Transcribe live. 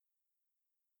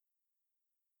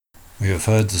We have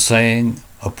heard the saying,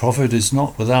 "A prophet is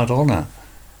not without honour,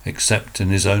 except in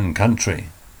his own country."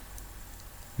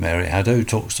 Mary Haddo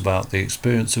talks about the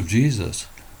experience of Jesus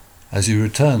as he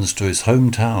returns to his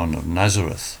hometown of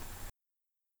Nazareth.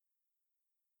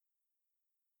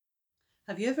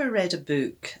 Have you ever read a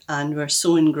book and were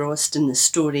so engrossed in the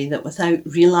story that without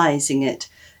realising it,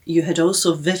 you had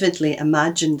also vividly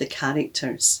imagined the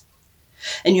characters?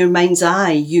 In your mind's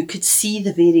eye, you could see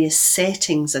the various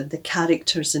settings and the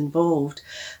characters involved.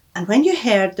 And when you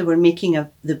heard they were making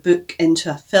the book into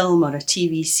a film or a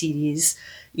TV series,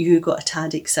 you got a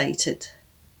tad excited.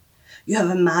 You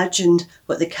have imagined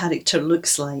what the character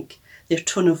looks like, their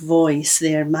tone of voice,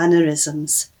 their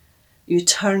mannerisms. You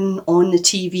turn on the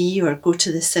TV or go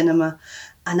to the cinema,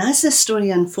 and as the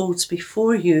story unfolds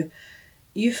before you,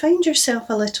 you find yourself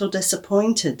a little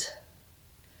disappointed.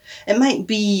 It might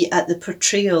be at the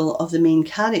portrayal of the main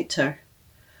character,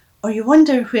 or you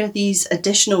wonder where these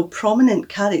additional prominent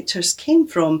characters came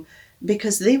from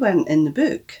because they weren't in the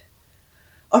book,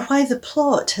 or why the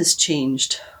plot has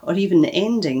changed, or even the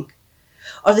ending.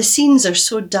 Or the scenes are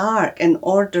so dark in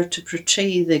order to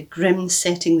portray the grim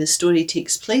setting the story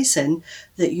takes place in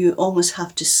that you almost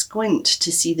have to squint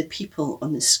to see the people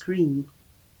on the screen.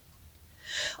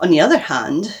 On the other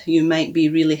hand, you might be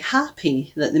really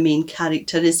happy that the main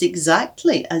character is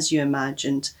exactly as you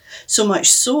imagined, so much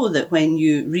so that when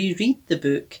you reread the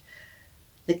book,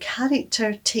 the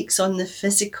character takes on the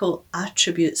physical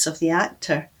attributes of the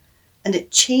actor, and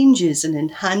it changes and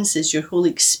enhances your whole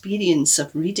experience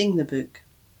of reading the book.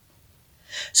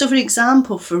 So for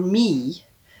example, for me,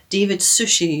 David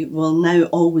Suchet will now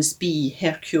always be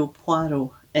Hercule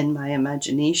Poirot in my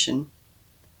imagination.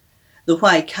 Though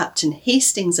why Captain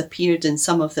Hastings appeared in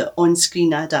some of the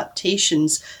on-screen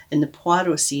adaptations in the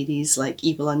Poirot series like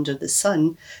Evil Under the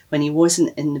Sun when he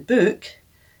wasn't in the book,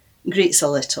 grates a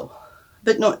little,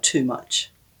 but not too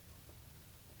much.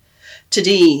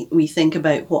 Today we think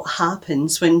about what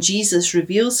happens when Jesus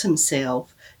reveals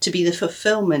himself to be the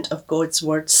fulfillment of God's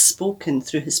words spoken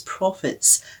through his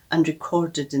prophets and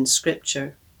recorded in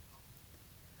Scripture.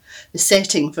 The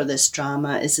setting for this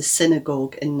drama is the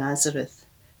synagogue in Nazareth,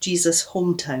 Jesus'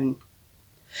 hometown.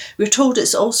 We're told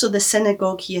it's also the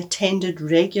synagogue he attended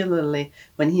regularly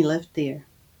when he lived there.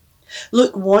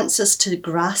 Luke wants us to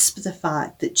grasp the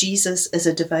fact that Jesus is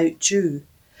a devout Jew.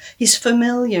 He's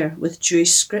familiar with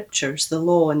Jewish scriptures, the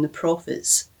law and the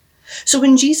prophets. So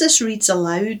when Jesus reads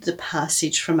aloud the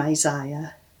passage from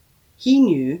Isaiah, he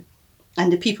knew,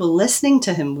 and the people listening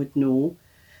to him would know,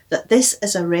 that this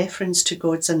is a reference to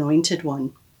God's anointed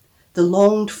one, the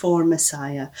longed-for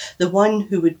Messiah, the one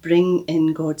who would bring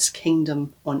in God's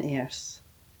kingdom on earth.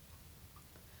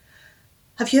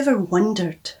 Have you ever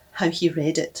wondered how he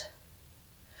read it?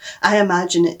 I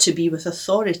imagine it to be with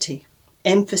authority,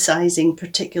 emphasising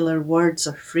particular words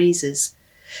or phrases,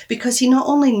 because he not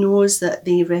only knows that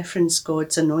they reference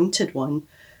God's anointed one,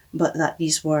 but that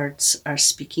these words are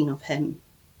speaking of him.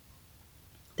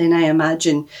 Then I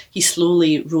imagine he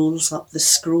slowly rolls up the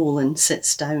scroll and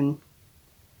sits down.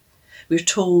 We're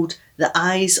told the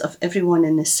eyes of everyone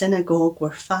in the synagogue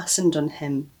were fastened on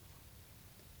him.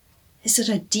 Is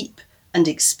there a deep and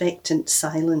expectant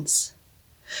silence?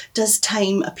 Does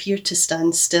time appear to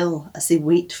stand still as they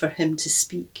wait for him to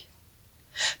speak?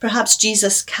 Perhaps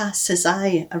Jesus casts his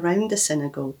eye around the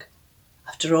synagogue.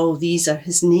 After all, these are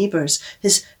his neighbours,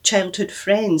 his childhood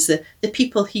friends, the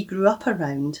people he grew up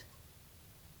around.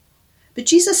 But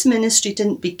Jesus' ministry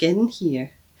didn't begin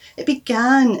here. It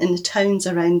began in the towns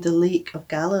around the Lake of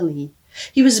Galilee.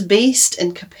 He was based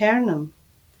in Capernaum.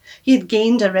 He had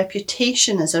gained a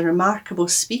reputation as a remarkable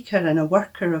speaker and a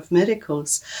worker of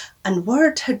miracles, and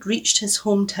word had reached his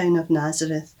hometown of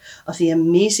Nazareth of the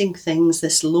amazing things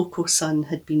this local son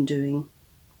had been doing.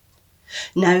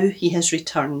 Now he has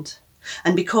returned,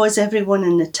 and because everyone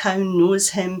in the town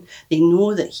knows him, they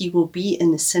know that he will be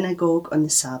in the synagogue on the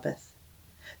Sabbath.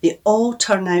 They all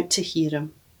turn out to hear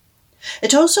him.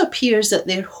 It also appears that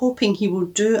they're hoping he will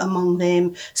do among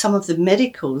them some of the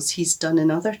miracles he's done in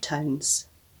other towns.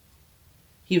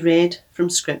 He read from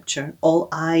Scripture, all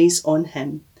eyes on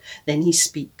him. Then he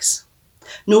speaks.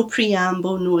 No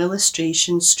preamble, no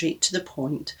illustration, straight to the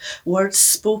point. Words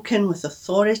spoken with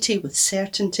authority, with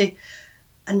certainty,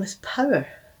 and with power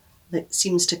that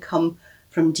seems to come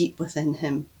from deep within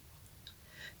him.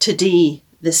 Today,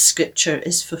 this Scripture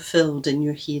is fulfilled in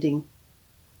your hearing.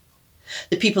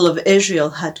 The people of Israel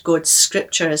had God's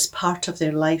Scripture as part of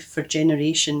their life for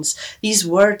generations. These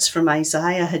words from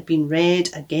Isaiah had been read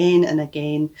again and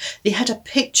again. They had a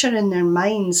picture in their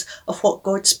minds of what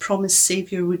God's promised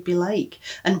Saviour would be like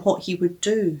and what he would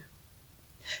do.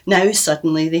 Now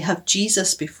suddenly they have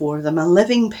Jesus before them, a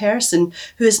living person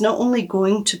who is not only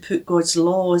going to put God's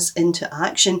laws into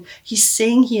action, he's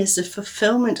saying he is the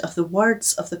fulfillment of the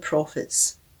words of the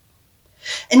prophets.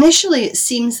 Initially, it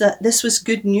seems that this was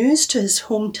good news to his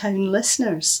hometown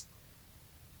listeners.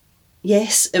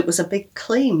 Yes, it was a big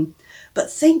claim,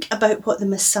 but think about what the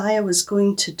Messiah was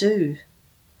going to do.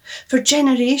 For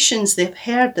generations, they've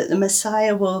heard that the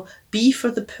Messiah will be for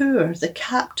the poor, the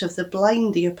captive, the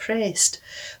blind, the oppressed,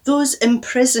 those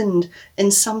imprisoned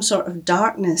in some sort of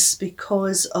darkness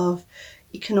because of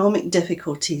economic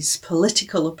difficulties,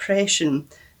 political oppression,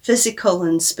 physical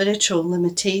and spiritual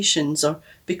limitations, or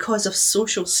because of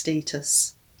social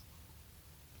status.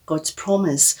 God's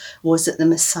promise was that the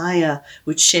Messiah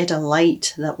would shed a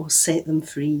light that will set them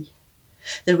free.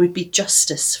 There would be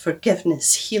justice,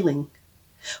 forgiveness, healing.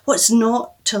 What's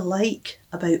not to like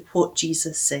about what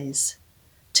Jesus says?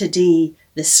 Today,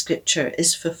 this scripture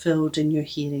is fulfilled in your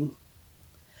hearing.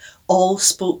 All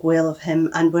spoke well of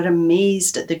him and were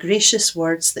amazed at the gracious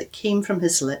words that came from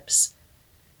his lips.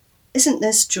 Isn't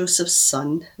this Joseph's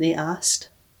son? They asked.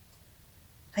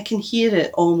 I can hear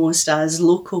it almost as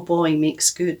local boy makes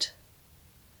good.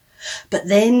 But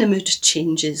then the mood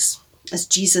changes as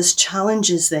Jesus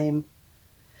challenges them.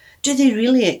 Do they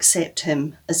really accept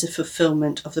him as a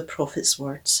fulfillment of the prophet's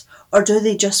words? Or do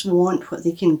they just want what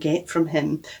they can get from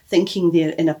him, thinking they're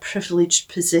in a privileged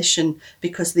position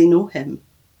because they know him?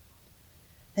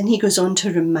 Then he goes on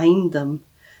to remind them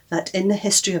that in the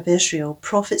history of Israel,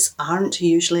 prophets aren't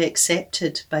usually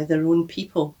accepted by their own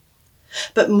people.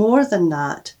 But more than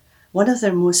that, one of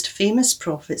their most famous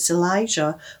prophets,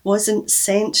 Elijah, wasn't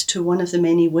sent to one of the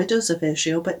many widows of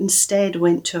Israel, but instead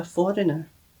went to a foreigner.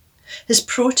 His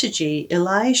protege,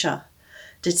 Elijah,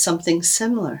 did something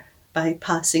similar by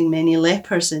passing many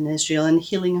lepers in Israel and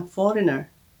healing a foreigner.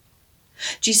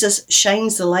 Jesus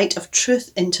shines the light of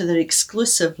truth into their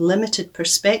exclusive, limited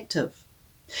perspective.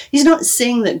 He's not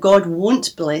saying that God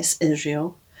won't bless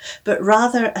Israel, but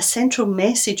rather a central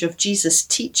message of Jesus'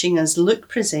 teaching, as Luke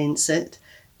presents it,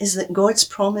 is that God's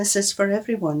promise is for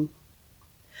everyone.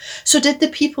 So did the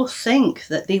people think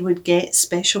that they would get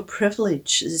special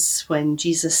privileges when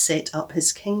Jesus set up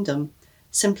his kingdom,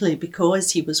 simply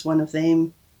because he was one of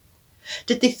them?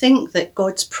 Did they think that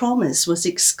God's promise was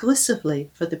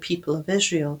exclusively for the people of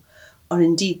Israel, or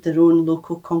indeed their own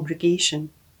local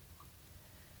congregation?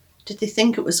 Did they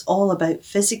think it was all about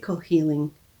physical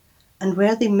healing, and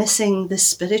were they missing the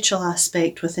spiritual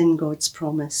aspect within God's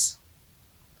promise?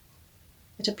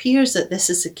 It appears that this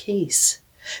is the case,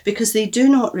 because they do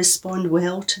not respond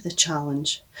well to the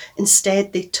challenge.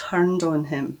 Instead, they turned on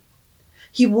him.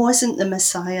 He wasn't the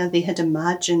Messiah they had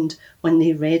imagined when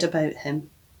they read about him.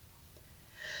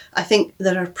 I think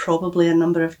there are probably a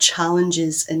number of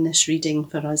challenges in this reading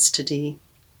for us today.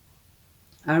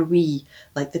 Are we,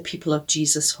 like the people of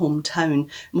Jesus' hometown,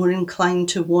 more inclined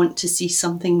to want to see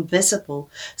something visible,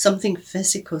 something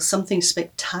physical, something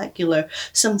spectacular,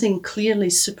 something clearly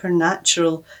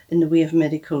supernatural in the way of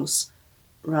miracles,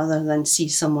 rather than see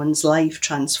someone's life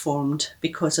transformed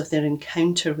because of their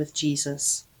encounter with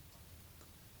Jesus?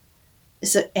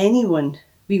 Is there anyone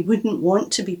we wouldn't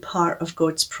want to be part of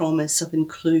God's promise of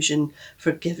inclusion,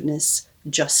 forgiveness,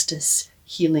 justice,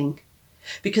 healing,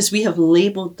 because we have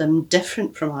labelled them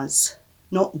different from us,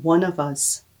 not one of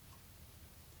us?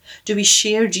 Do we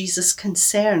share Jesus'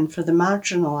 concern for the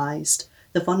marginalised,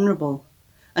 the vulnerable,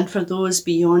 and for those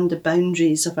beyond the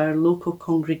boundaries of our local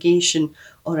congregation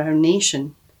or our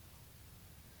nation?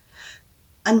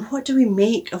 And what do we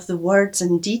make of the words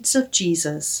and deeds of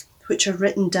Jesus, which are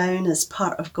written down as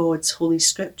part of God's holy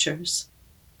scriptures?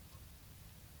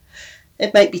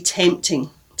 It might be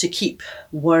tempting to keep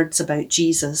words about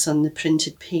Jesus on the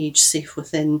printed page safe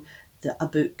within a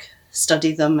book,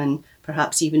 study them and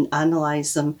perhaps even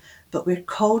analyse them, but we're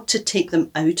called to take them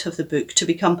out of the book, to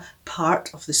become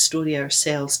part of the story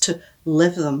ourselves, to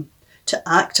live them, to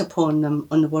act upon them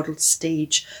on the world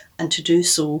stage, and to do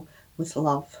so with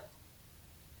love.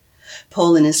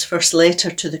 Paul, in his first letter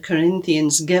to the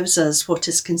Corinthians, gives us what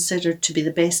is considered to be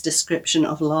the best description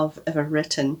of love ever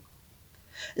written.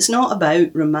 It's not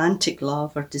about romantic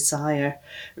love or desire,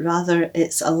 rather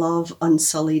it's a love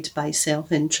unsullied by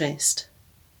self-interest.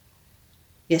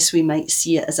 Yes, we might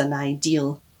see it as an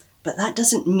ideal, but that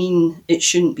doesn't mean it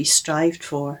shouldn't be strived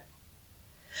for.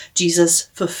 Jesus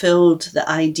fulfilled the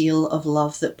ideal of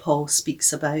love that Paul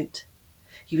speaks about.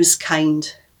 He was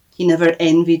kind. He never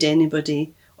envied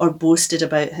anybody or boasted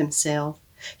about himself.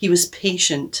 He was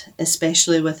patient,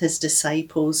 especially with his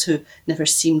disciples who never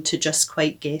seemed to just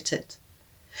quite get it.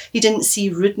 He didn't see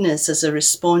rudeness as a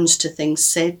response to things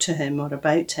said to him or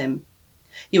about him.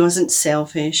 He wasn't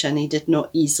selfish, and he did not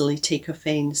easily take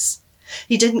offence.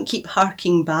 He didn't keep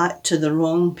harking back to the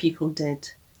wrong people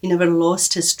did. He never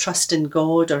lost his trust in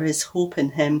God or his hope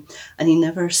in him, and he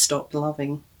never stopped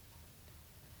loving.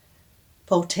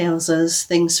 Paul tells us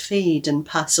things fade and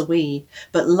pass away,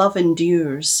 but love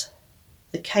endures.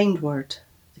 The kind word,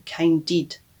 the kind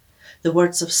deed, the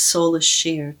words of solace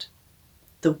shared,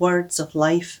 the words of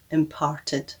life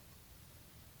imparted,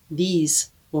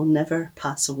 these will never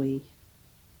pass away.